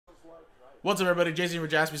What's up, everybody? Jason for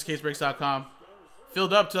JaspysCaseBreaks.com.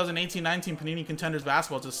 Filled up 2018-19 Panini Contenders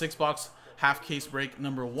basketball. It's a 6-box half case break.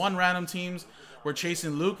 Number 1 random teams. We're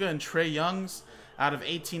chasing Luka and Trae Young's out of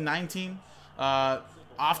 18-19.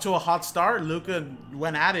 Off to a hot start. Luka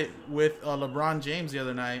went at it with LeBron James the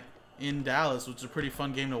other night in Dallas, which is a pretty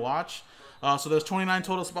fun game to watch. So there's 29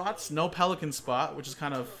 total spots. No Pelican spot, which is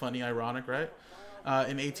kind of funny, ironic, right?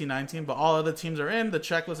 In 18-19. But all other teams are in. The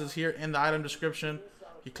checklist is here in the item description.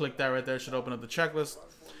 You click that right there, should open up the checklist.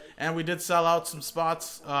 And we did sell out some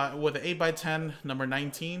spots with an 8x10, number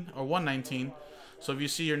 19, or 119. So if you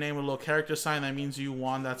see your name with a little character sign, that means you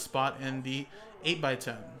won that spot in the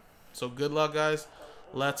 8x10. So good luck, guys.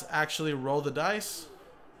 Let's actually roll the dice.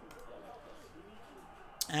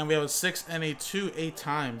 And we have a 6 and a 2, 8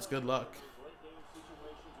 times. Good luck.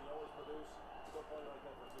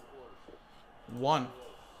 1,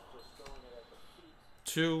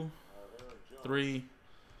 2, 3,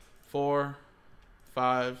 4,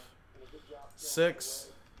 5, 6,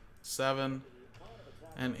 7,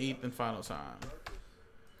 and 8th and final time.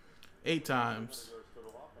 8 times.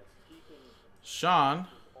 Sean,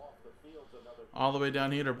 all the way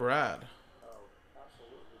down here to Brad.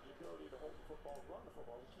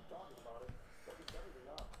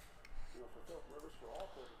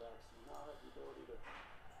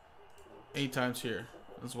 8 times here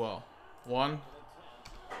as well. 1,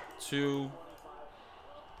 2,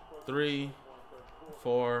 3,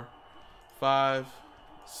 4, 5,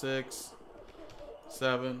 6,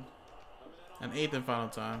 7, and 8th and final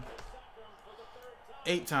time.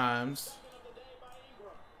 8 times.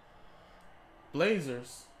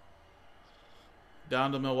 Blazers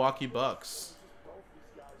down to Milwaukee Bucks.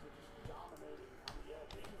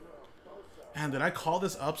 And did I call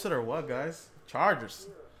this upset or what, guys? Chargers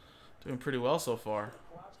doing pretty well so far.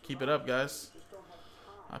 Keep it up, guys.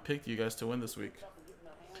 I picked you guys to win this week.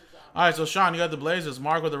 All right, so Sean, you got the Blazers.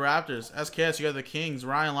 Mark with the Raptors. SKS, you got the Kings.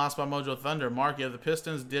 Ryan, Lost by Mojo Thunder. Mark, you have the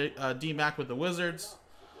Pistons. D-Mac with the Wizards.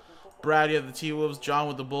 Brad, you have the T-Wolves. John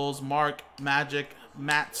with the Bulls. Mark, Magic.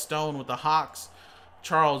 Matt Stone with the Hawks.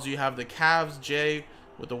 Charles, you have the Cavs. Jay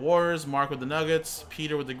with the Warriors. Mark with the Nuggets.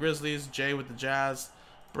 Peter with the Grizzlies. Jay with the Jazz.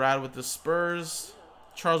 Brad with the Spurs.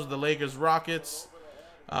 Charles with the Lakers. Rockets.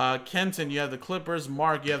 Kenton, you have the Clippers.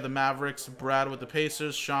 Mark, you have the Mavericks. Brad with the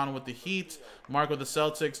Pacers. Sean with the Heat. Mark with the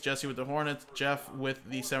Celtics. Jesse with the Hornets. Jeff with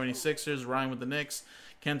the 76ers. Ryan with the Knicks.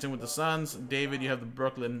 Kenton with the Suns. David, you have the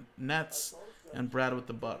Brooklyn Nets. And Brad with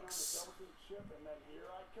the Bucks.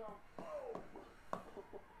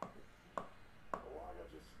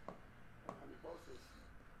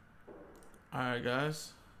 Alright,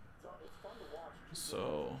 guys.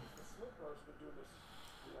 So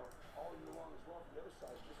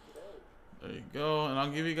there you go. And I'll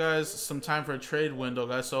give you guys some time for a trade window,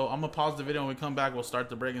 guys. So I'm going to pause the video. When we come back, we'll start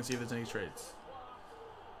the break and see if there's any trades.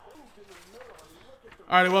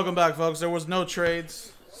 Alright, welcome back, folks. There was no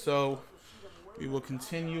trades. So we will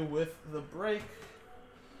continue with the break.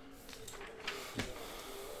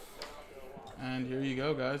 And here you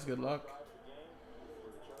go, guys. Good luck.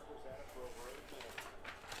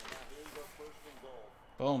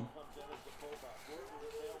 Boom.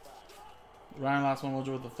 Ryan, last one,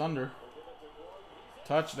 Mojo with the Thunder.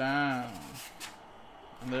 Touchdown.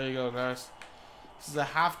 And there you go, guys. This is a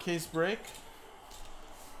half case break.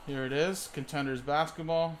 Here it is. Contenders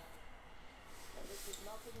basketball.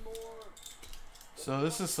 So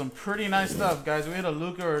this is some pretty nice stuff, guys. We hit a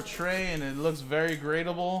Luka or a Trae, and it looks very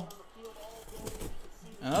gradable.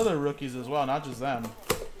 And other rookies as well, not just them.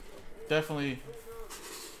 Definitely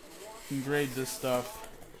can grade this stuff.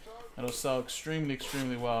 It'll sell extremely,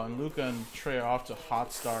 extremely well. And Luka and Trae are off to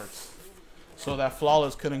hot starts. So that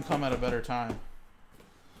flawless couldn't come at a better time.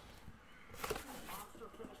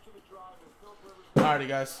 Alrighty,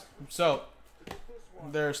 guys. So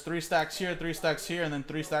there's 3 stacks here, 3 stacks here, and then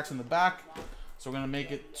 3 stacks in the back. So we're going to make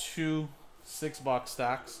it 2 6-box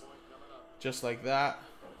stacks. Just like that.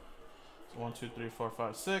 So 1, 2, 3, 4,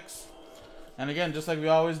 5, 6. And again, just like we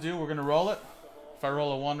always do, we're going to roll it. If I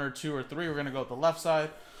roll a 1 or 2 or 3, we're going to go with the left side.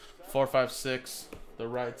 4, 5, 6, the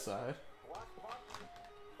right side.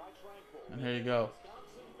 And here you go.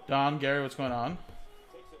 Don, Gary, what's going on?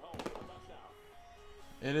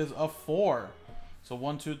 It is a 4. So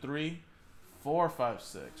 1, 2, 3, 4, 5,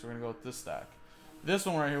 6. We're going to go with this stack. This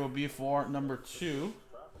one right here will be for number 2.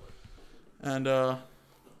 And I'll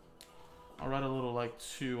write a little like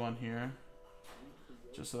 2 on here.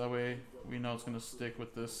 Just so that way we know it's going to stick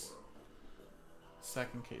with this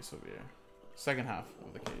second case over here. Second half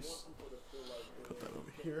of the case. Put that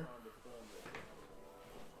over here.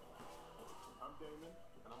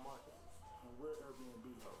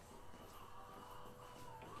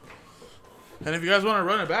 And if you guys want to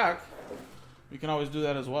run it back, we can always do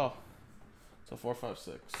that as well. So 4, 5,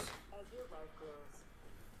 6.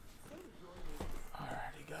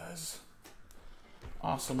 Alrighty, guys.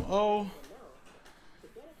 Awesome. Oh.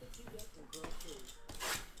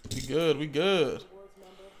 We good. We good.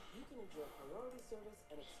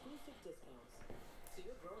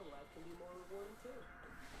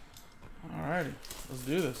 Alrighty. Let's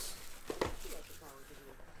do this.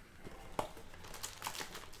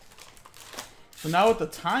 So now with the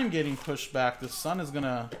time getting pushed back, the sun is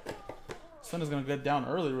gonna get down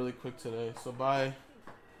early really quick today. So by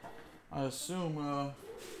I assume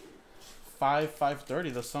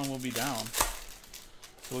 5:30 the sun will be down.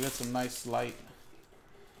 So we'll get some nice light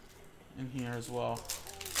in here as well.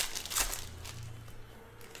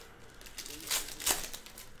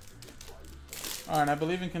 Alright, I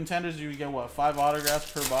believe in Contenders you get what, 5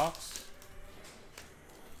 autographs per box?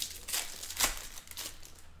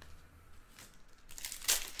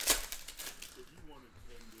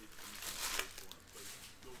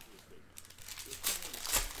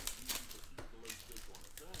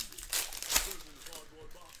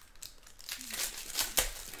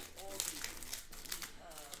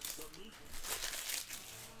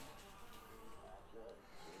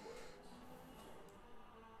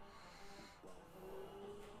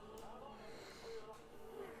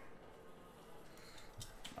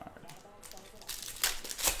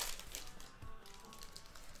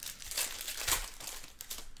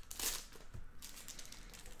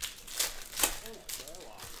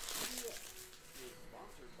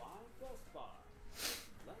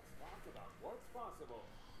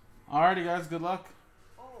 Alrighty, guys. Good luck.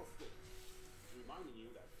 All states, reminding you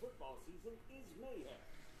that football season is mayhem.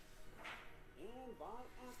 And by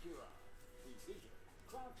Acura, precision,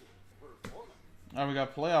 crafted, performance. Alright, we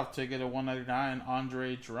got playoff ticket at 199.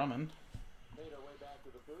 Andre Drummond. Made our way back to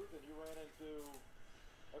the booth, and you ran into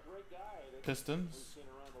a great guy that Pistons. we've seen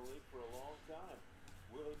around the league for a long time,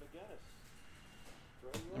 Willie McGinnis.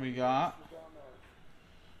 And we got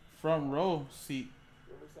front row seat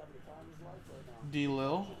D.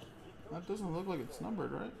 Lil. That doesn't look like it's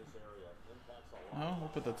numbered, right? No, we'll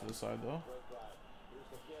put that to the side though.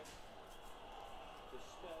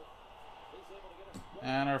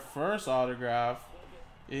 And our first autograph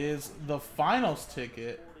is the finals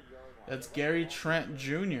ticket. That's Gary Trent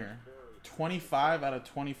Jr. 25 out of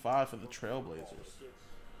 25 for the Trailblazers.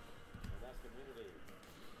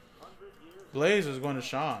 Blazers going to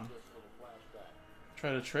Sean.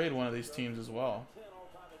 Try to trade one of these teams as well.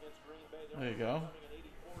 There you go.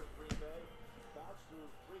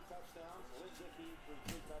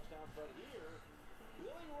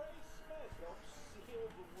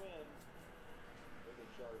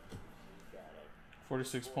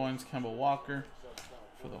 .46 points, Kemba Walker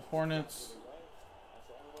for the Hornets.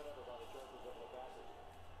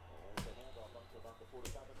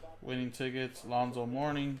 Winning tickets, Lonzo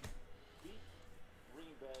Mourning.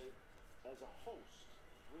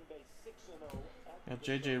 Got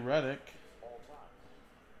JJ Redick.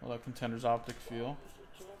 Well, that Contenders optic feel.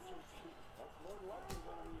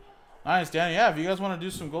 Nice, Danny. Yeah, if you guys want to do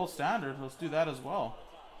some gold standards, let's do that as well.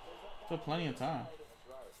 Still plenty of time.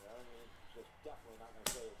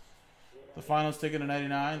 The finals ticket at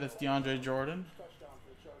 99. That's DeAndre Jordan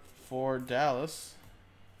for Dallas.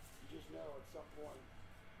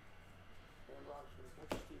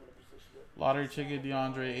 Lottery ticket,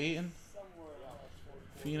 DeAndre Ayton.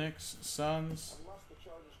 Phoenix Suns.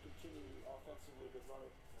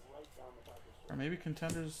 Or maybe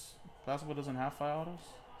Contenders basketball doesn't have 5 autos.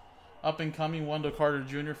 Up and coming, Wendell Carter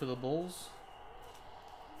Jr. for the Bulls.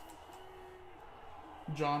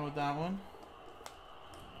 John with that one.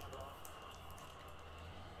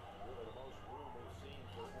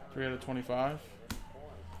 $3 out of 25.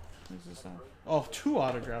 What is this? Oh, 2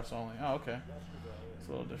 autographs only. Oh, okay. It's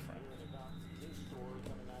a little different.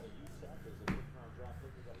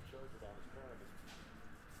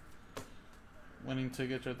 Winning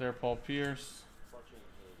tickets right there, Paul Pierce.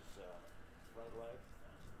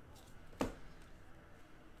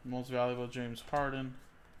 Most valuable, James Harden.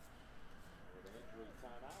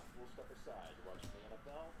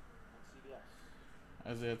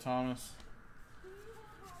 Isaiah Thomas.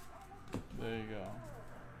 There you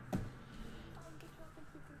go.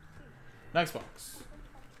 Next box.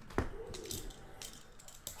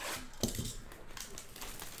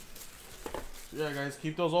 Yeah, guys,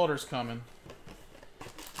 keep those orders coming.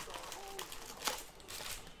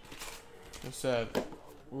 Like I said,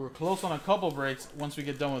 we were close on a couple breaks once we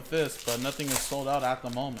get done with this, but nothing is sold out at the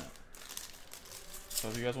moment. So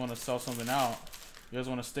if you guys want to sell something out, you guys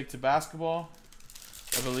want to stick to basketball,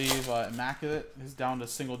 I believe Immaculate is down to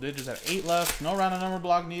single digits at 8 left. No random number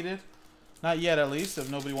block needed. Not yet, at least, if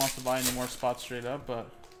nobody wants to buy any more spots straight up, but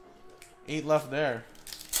 8 left there.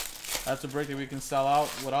 That's a break that we can sell out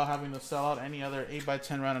without having to sell out any other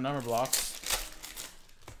 8x10 random number blocks.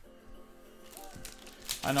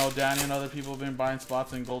 I know Danny and other people have been buying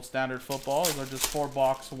spots in Gold Standard football. Those are just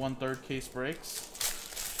 4-box, 1/3 case breaks.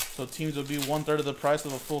 So teams will be 1/3 of the price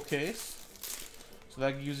of a full case. So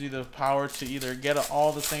that gives you the power to either get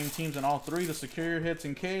all the same teams in all 3 to secure your hits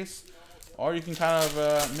in case, or you can kind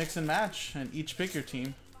of mix and match and each pick your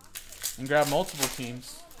team and grab multiple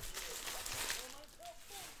teams.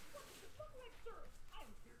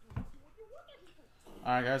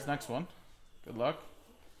 Alright guys, next one. Good luck.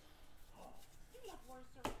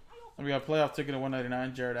 And we got playoff ticket at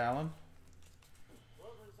 199, Jared Allen.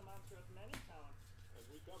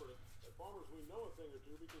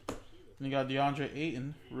 And you got DeAndre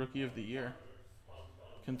Ayton, Rookie of the Year.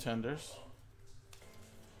 Contenders.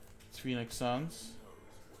 It's Phoenix Suns.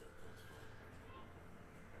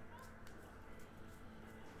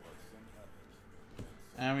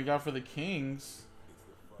 And we got for the Kings,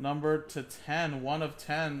 numbered to 10, 1 of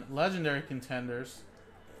 10, Legendary Contenders.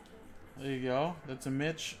 There you go. That's a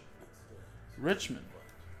Mitch Richmond.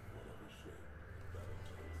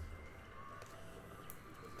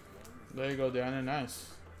 There you go, Danny.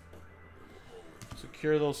 Nice.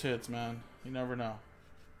 Secure those hits, man. You never know.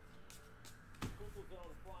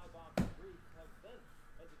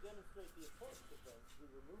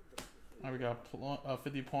 Now we got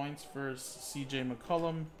 50 points for CJ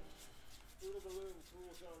McCollum.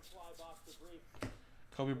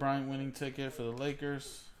 Kobe Bryant winning ticket for the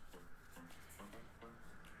Lakers.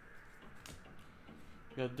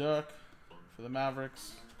 We got Duck for the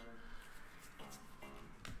Mavericks.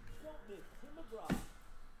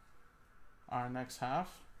 Our next half.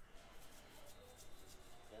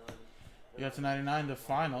 You got to 99, the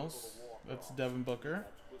finals. That's Devin Booker.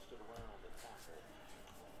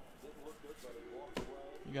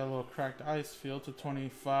 You got a little cracked ice field to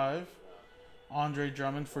 25. Andre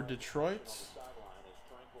Drummond for Detroit.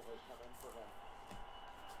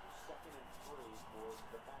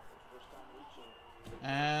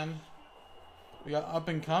 And we got up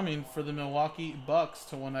and coming for the Milwaukee Bucks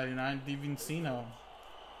to 199, DiVincenzo.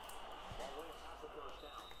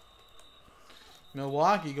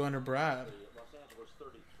 Milwaukee going to Brad.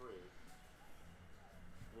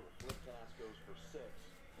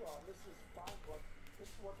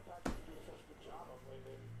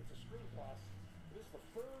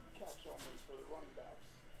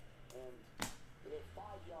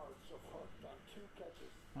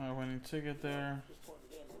 Alright, winning ticket there.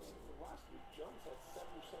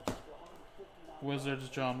 Wizards,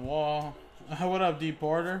 John Wall. What up, D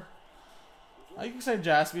Porter? You can say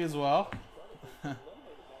Jaspy as well.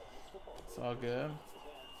 It's all good.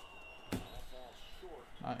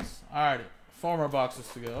 Nice. Alrighty. 4 more boxes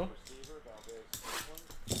to go.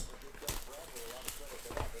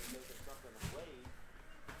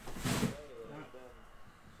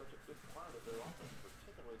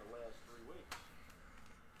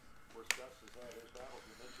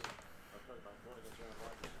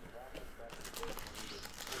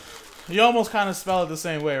 You almost kind of spell it the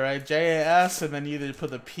same way, right? J-A-S, and then you either put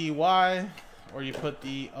the P-Y or you put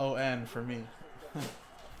the O-N for me.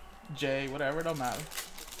 J, whatever, it don't matter.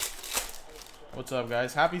 What's up,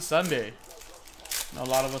 guys? Happy Sunday. I know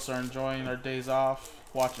a lot of us are enjoying our days off,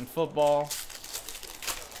 watching football.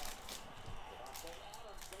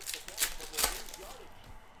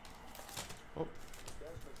 Oh.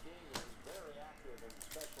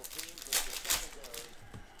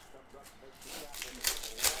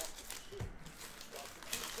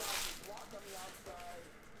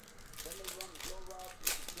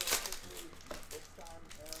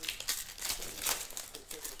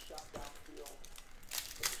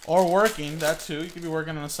 Or working, that too. You could be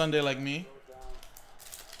working on a Sunday like me.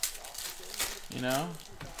 You know?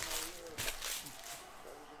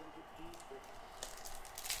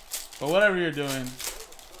 But whatever you're doing,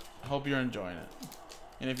 I hope you're enjoying it.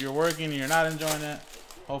 And if you're working and you're not enjoying it,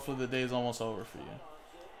 hopefully the day is almost over for you.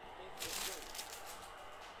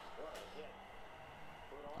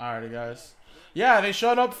 Alrighty, guys. Yeah, they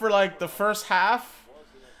showed up for like the first half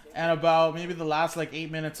and about maybe the last like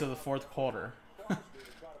 8 minutes of the fourth quarter.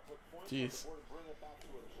 Jeez.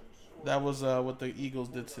 That was what the Eagles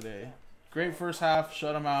did today. Great first half,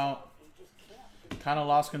 shut them out. Kind of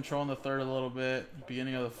lost control in the third a little bit,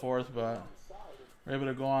 beginning of the fourth, but we're able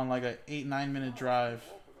to go on like an 8-9 minute drive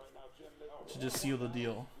to just seal the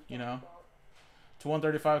deal, you know. To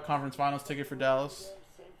 135 conference finals ticket for Dallas.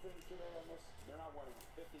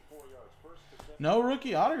 No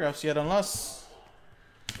rookie autographs yet, unless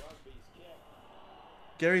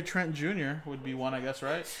Gary Trent Jr. would be one, I guess,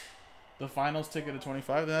 right? The finals ticket of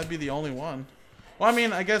 25, then that'd be the only one. Well, I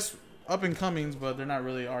mean, I guess up and comings, but they're not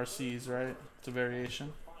really RCs, right? It's a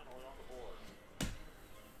variation.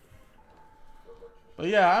 But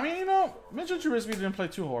yeah, I mean, you know, Mitchell Trubisky didn't play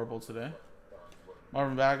too horrible today.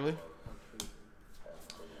 Marvin Bagley,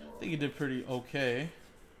 I think he did pretty okay.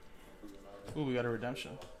 Ooh, we got a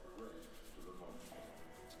redemption.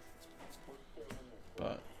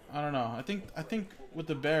 But I don't know. I think with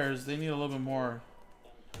the Bears, they need a little bit more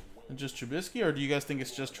than just Trubisky, or do you guys think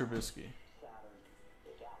it's just Trubisky?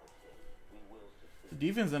 The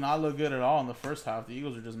defense did not look good at all in the first half. The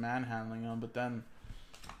Eagles are just manhandling them, but then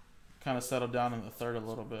kind of settled down in the third a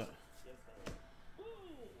little bit.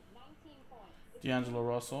 D'Angelo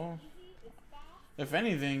Russell. If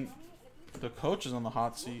anything, the coach is on the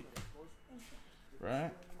hot seat, right?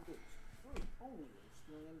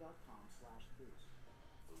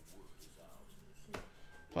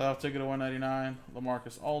 Playoff ticket of 199.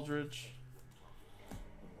 LaMarcus Aldridge.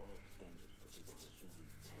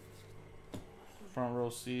 Front row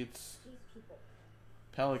seats.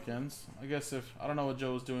 Pelicans. I guess if I don't know what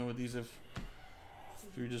Joe was doing with these, if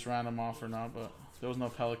we just ran them off or not, but there was no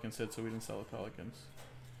Pelicans hit, so we didn't sell the Pelicans.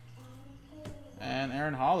 And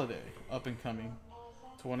Aaron Holiday, up and coming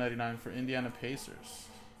to 199 for Indiana Pacers.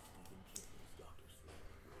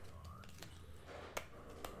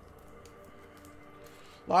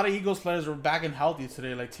 A lot of Eagles players were back and healthy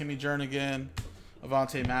today, like Timmy Jernigan,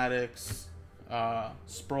 Avonte Maddox,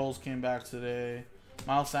 Sproles came back today.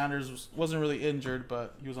 Miles Sanders wasn't really injured,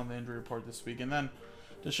 but he was on the injury report this week. And then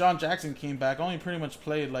Deshaun Jackson came back, only pretty much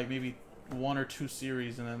played like maybe 1 or 2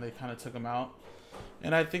 series, and then they kind of took him out.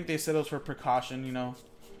 And I think they said it was for precaution, you know.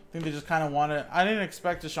 I think they just kind of wanted... I didn't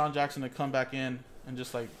expect Deshaun Jackson to come back in and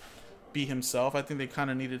just like be himself. I think they kind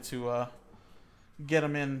of needed to get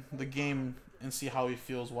him in the game and see how he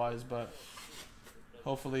feels wise, but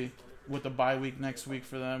hopefully with the bye week next week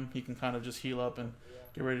for them, he can kind of just heal up and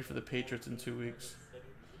get ready for the Patriots in 2 weeks.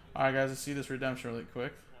 Alright guys, let's see this redemption really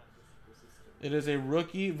quick. It is a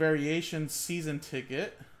rookie variation season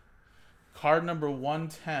ticket. Card number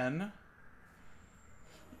 110.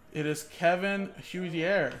 It is Kevin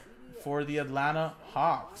Hudier for the Atlanta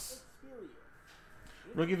Hawks.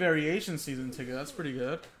 Rookie variation season ticket, that's pretty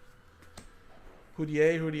good.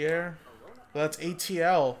 Hudier. That's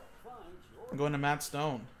ATL. I'm going to Matt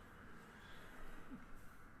Stone.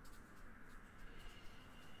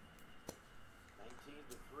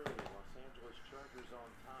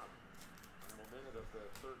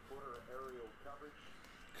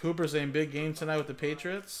 Cooper saying big game tonight with the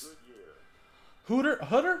Patriots.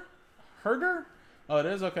 Herder? Oh, it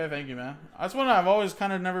is? Okay, thank you, man. That's one I've always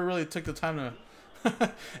kind of never really took the time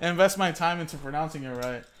to invest my time into pronouncing it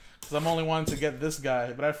right. Because I'm only wanting to get this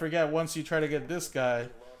guy. But I forget once you try to get this guy,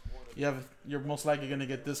 you're most likely going to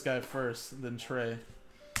get this guy first, then Trey.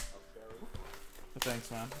 But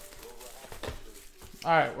thanks, man.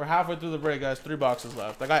 Alright, we're halfway through the break, guys. 3 boxes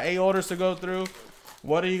left. I got 8 orders to go through.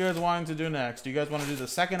 What are you guys wanting to do next? Do you guys want to do the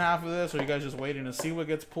second half of this, or are you guys just waiting to see what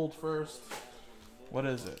gets pulled first? What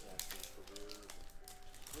is it?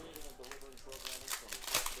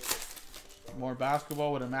 More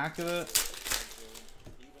basketball with Immaculate.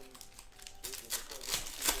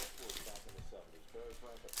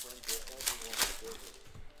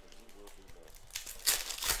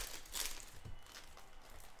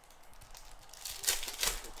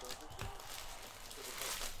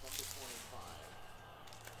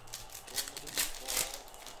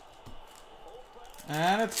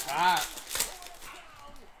 And it's hot.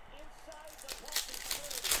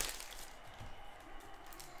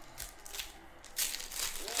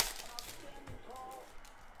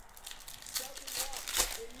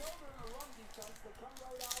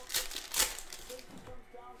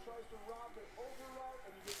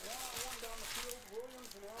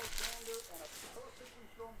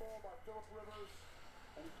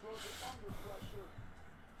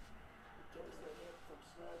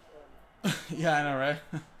 Yeah, I know, right?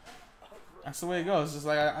 That's the way it goes. It's just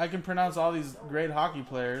like I can pronounce all these great hockey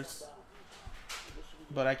players,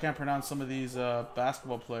 but I can't pronounce some of these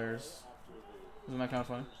basketball players. Isn't that kind of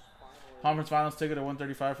funny? Conference Finals ticket at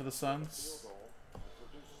 135 for the Suns.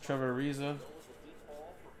 Trevor Ariza.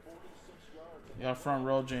 You got front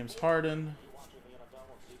row James Harden.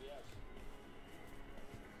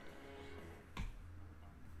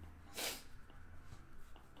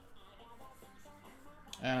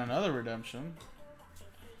 And another redemption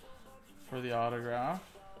for the autograph.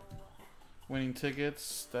 Winning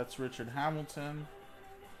tickets, that's Richard Hamilton.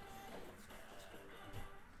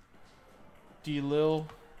 D. Lil.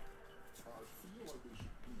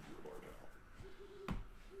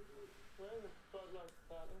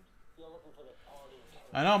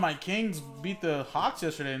 I know my Kings beat the Hawks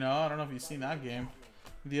yesterday. No, I don't know if you've seen that game.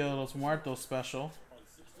 Dia de los Muertos special.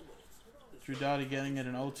 Drew Doughty getting it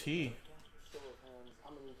in OT.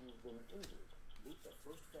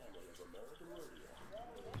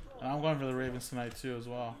 And I'm going for the Ravens tonight too as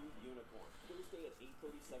well.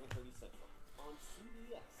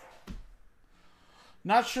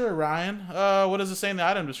 Not sure, Ryan. What does it say in the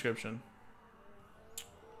item description?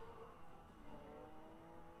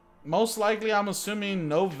 Most likely, I'm assuming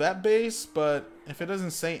no vet base, but if it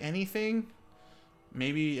doesn't say anything,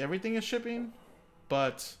 maybe everything is shipping.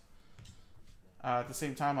 But at the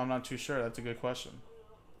same time, I'm not too sure. That's a good question.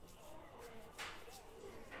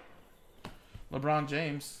 LeBron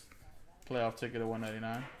James, playoff ticket at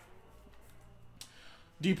 199.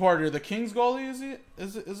 D. Porter, the Kings goalie,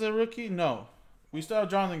 is it a rookie? No. We still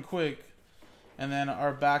have Jonathan Quick, and then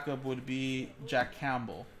our backup would be Jack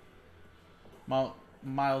Campbell.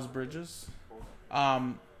 Miles Bridges.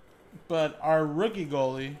 But our rookie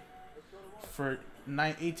goalie for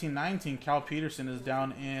 18-19, Cal Peterson, is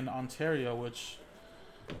down in Ontario, which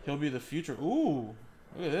he'll be the future. Ooh,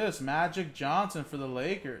 look at this. Magic Johnson for the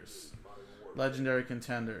Lakers. Legendary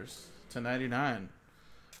Contenders to 99.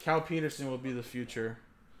 Cal Peterson will be the future.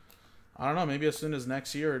 I don't know, maybe as soon as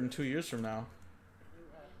next year or in 2 years from now.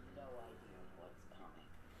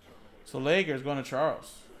 So Lakers going to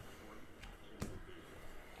Charles.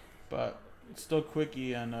 But it's still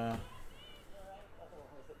Quickie and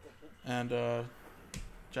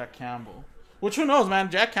Jack Campbell. Which, who knows,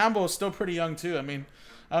 man? Jack Campbell is still pretty young too. I mean,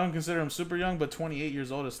 I don't consider him super young, but 28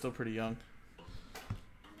 years old is still pretty young.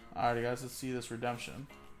 Alrighty, guys, let's see this redemption.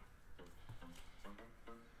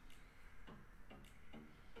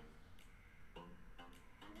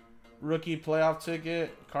 Rookie playoff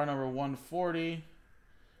ticket, card number 140.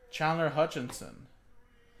 Chandler Hutchinson.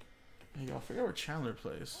 Hey, y'all, forget where Chandler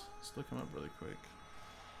plays. Let's look him up really quick.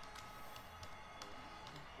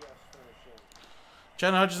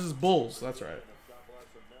 Chandler Hutchinson's Bulls. That's right.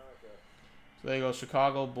 So there you go,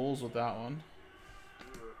 Chicago Bulls with that one.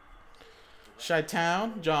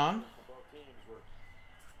 Chi-Town, John.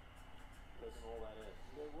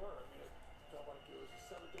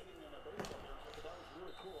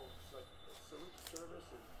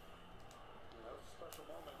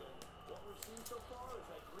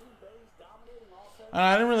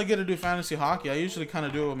 I didn't really get to do fantasy hockey. I usually kind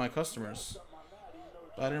of do it with my customers.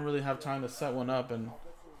 But I didn't really have time to set one up. And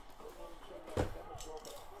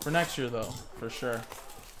for next year, though, for sure.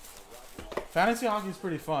 Fantasy hockey is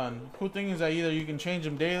pretty fun. Cool thing is that either you can change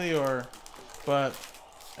them daily or... But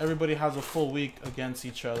everybody has a full week against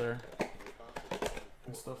each other.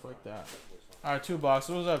 And stuff like that. Alright, 2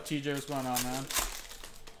 boxes. What's up, TJ? What's going on, man?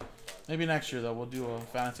 Maybe next year, though, we'll do a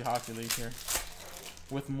fantasy hockey league here.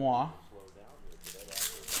 With moi.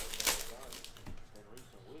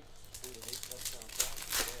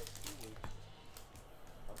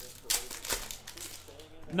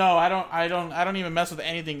 No, I don't even mess with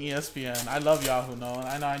anything ESPN. I love Yahoo. No,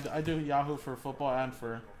 I know I do Yahoo for football and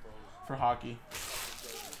for hockey.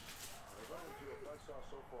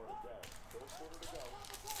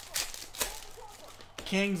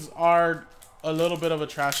 Kings are a little bit of a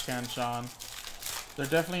trash can, Sean. They're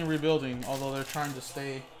definitely rebuilding, although they're trying to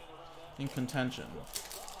stay in contention.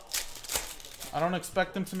 I don't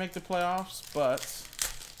expect them to make the playoffs, but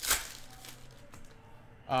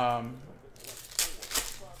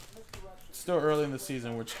still early in the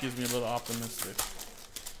season, which gives me a little optimistic.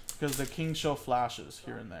 Because the Kings show flashes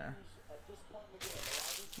here and there.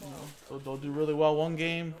 You know, so they'll do really well one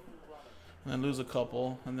game, and then lose a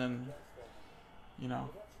couple, and then, you know,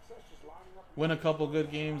 win a couple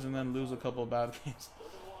good games, and then lose a couple bad games.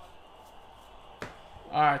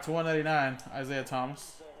 All right, to 199, Isaiah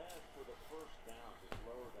Thomas.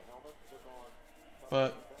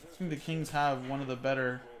 But I think the Kings have one of the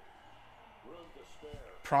better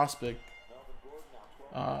prospect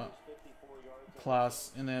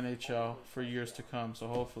class in the NHL for years to come, so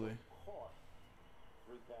hopefully.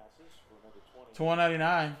 To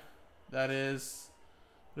 199, that is,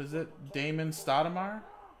 what is it? Damon Stoudemire,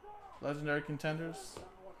 Legendary Contenders.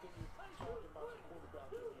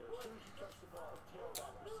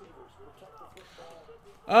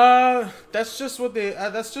 That's just what they.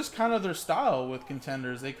 That's just kind of their style with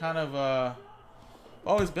Contenders. They kind of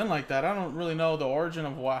always been like that. I don't really know the origin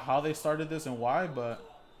of how they started this and why, but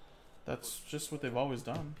that's just what they've always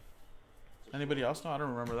done. Anybody else know? I don't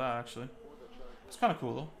remember that actually. It's kind of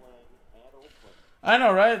cool though. I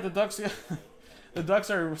know, right? The Ducks, the Ducks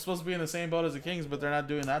are supposed to be in the same boat as the Kings, but they're not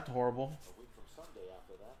doing that horrible.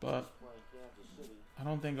 But I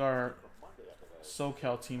don't think our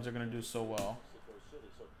SoCal teams are going to do so well.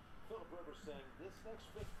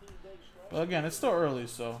 But again, it's still early,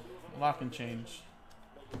 so a lot can change.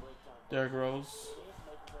 Derrick Rose.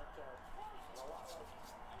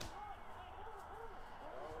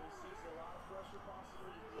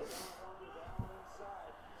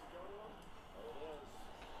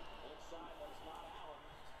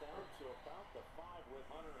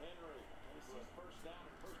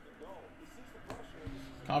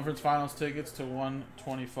 Conference Finals tickets to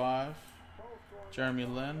 125. Jeremy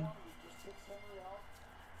Lin.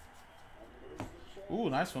 Ooh,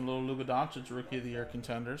 nice one. Little Luka Doncic, Rookie of the Year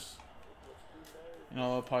contenders. You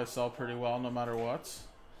know, they'll probably sell pretty well no matter what.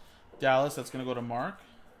 Dallas, that's going to go to Mark.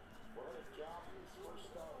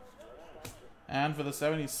 And for the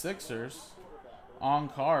 76ers, on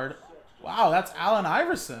card. Wow, that's Allen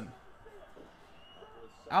Iverson.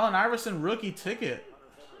 Allen Iverson rookie ticket.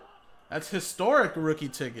 That's historic rookie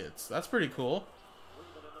tickets. That's pretty cool.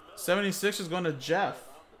 76ers going to Jeff.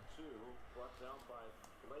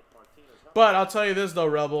 But I'll tell you this, though,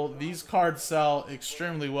 Rebel. These cards sell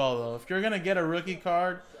extremely well, though. If you're going to get a rookie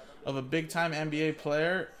card of a big-time NBA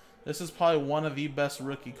player, this is probably one of the best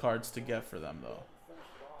rookie cards to get for them, though.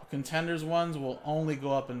 The Contenders ones will only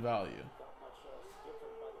go up in value.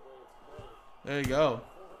 There you go.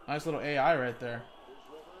 Nice little AI right there.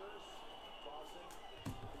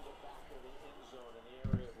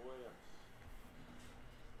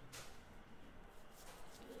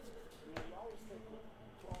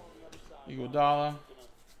 Iguodala.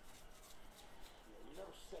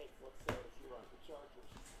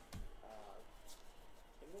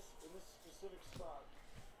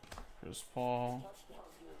 Chris Paul.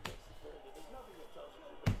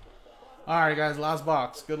 Alright, guys, last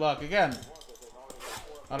box. Good luck. Again,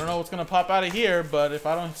 I don't know what's going to pop out of here, but if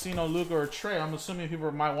I don't see no Luka or Trey, I'm assuming people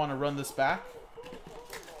might want to run this back.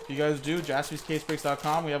 If you guys do,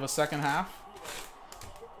 jaspyscasebreaks.com. We have a second half.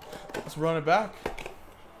 Let's run it back.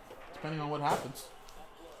 Depending on what happens.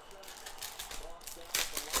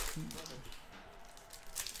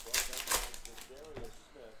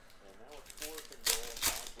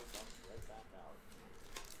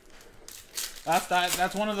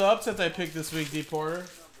 That's one of the upsets I picked this week, D Porter.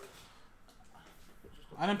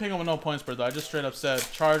 I didn't pick them with no point spread though. I just straight up said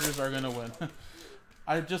Chargers are gonna win.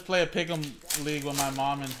 I just play a pick'em league with my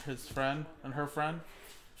mom and his friend and her friend,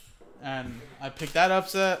 and I picked that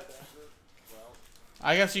upset.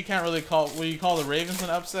 I guess you can't really call. Will you call the Ravens an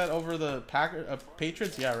upset over the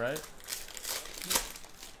Patriots? Yeah, right.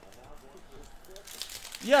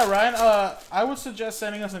 Yeah, Ryan. I would suggest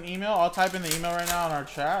sending us an email. I'll type in the email right now in our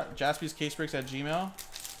chat. JaspysCaseBreaks@gmail.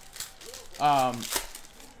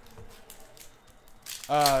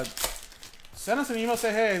 Send us an email.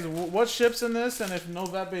 Say, hey, what ships in this? And if no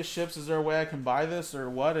vet-based ships, is there a way I can buy this or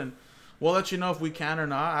what? And we'll let you know if we can or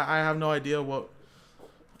not. I have no idea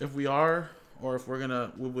if we are. Or if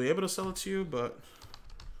we'll be able to sell it to you, but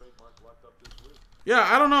yeah,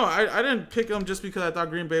 I don't know. I didn't pick them just because I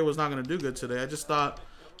thought Green Bay was not going to do good today. I just thought,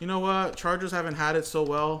 you know what, Chargers haven't had it so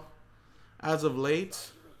well as of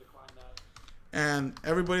late, and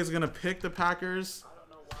everybody's going to pick the Packers,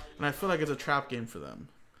 and I feel like it's a trap game for them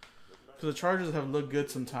because the Chargers have looked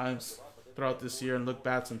good sometimes throughout this year and looked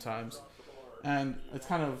bad sometimes, and it's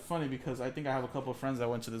kind of funny because I think I have a couple of friends that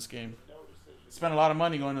went to this game. Spent a lot of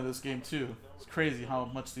money going to this game too. It's crazy how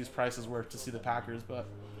much these prices were to see the Packers, but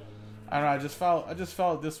I don't know. I just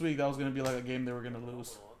felt this week that was going to be like a game they were going to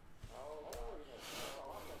lose.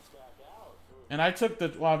 And I took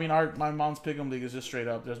my mom's pick'em league is just straight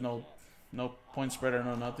up. There's no point spread or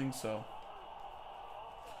no nothing. So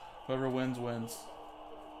whoever wins wins.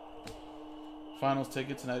 Finals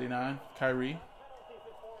tickets 99. Kyrie.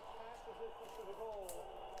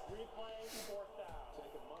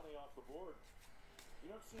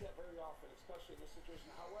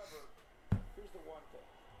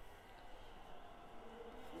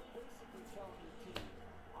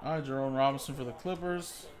 All right, Jerome Robinson for the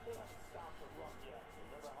Clippers.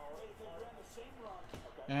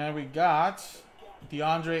 And we got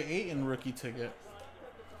DeAndre Ayton rookie ticket.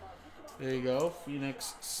 There you go.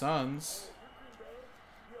 Phoenix Suns.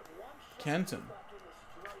 Kenton.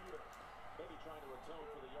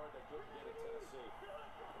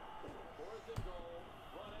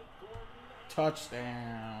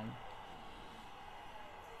 Touchdown.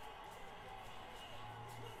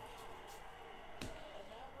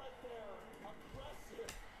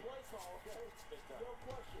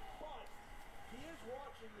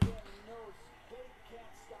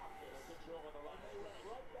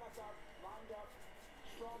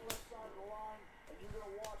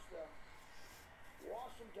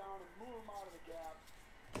 wash them down and move them out of the gap.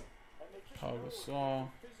 And they just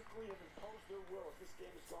physically have imposed their will as this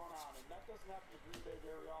game has gone on. And that doesn't happen to Green Bay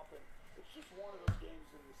very often. It's just one of those games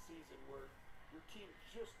in the season where your team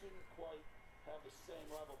just didn't quite have the same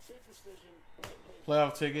level. Big decision.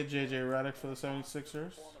 Playoff ticket, J.J. Redick for the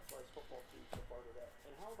 76ers.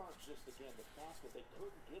 And how about just, again, the fact that they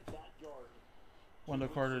couldn't get that yard. Wendell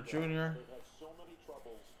Carter Jr. They've had so many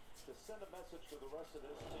troubles to send a message to the rest of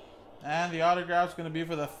this team. And the autograph's going to be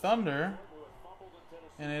for the Thunder.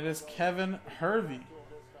 And it is Kevin Hervey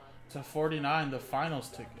to 49, the finals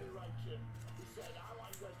ticket. He said, I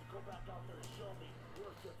want you guys to go back out there and show me we're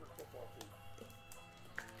a different football team.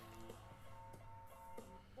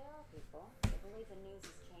 There are people who believe the news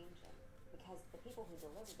is changing because the people who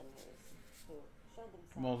deliver the news, who showed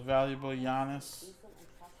themselves Most valuable, Giannis. decent and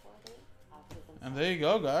trustworthy, proved And themselves there you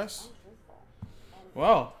go, guys. untruthful. And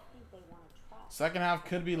Well, I think they want to trust second half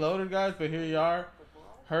could be loaded, guys, but here you are. the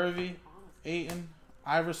world Hervey, honest. Ayton,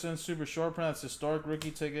 Iverson, super short print. That's historic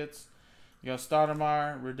rookie tickets. You got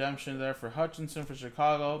Stoudemire, redemption there for Hutchinson for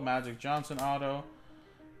Chicago. Magic Johnson auto.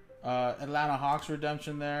 Atlanta Hawks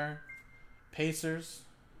redemption there. Pacers,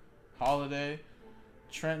 Holiday.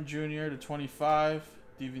 Trent Jr. to 25.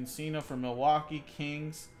 DiVincenzo for Milwaukee.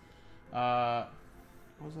 Kings. What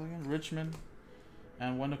was that again? Richmond.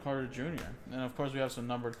 And Wendell Carter Jr. And of course we have some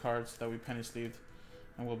numbered cards that we penny sleeved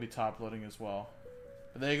and we'll be top loading as well.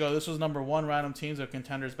 But there you go. This was number 1 random teams of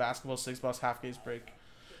Contenders basketball 6-box half case break.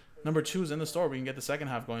 Number 2 is in the store. We can get the second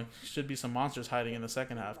half going. Should be some monsters hiding in the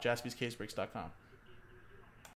second half. JaspysCaseBreaks.com.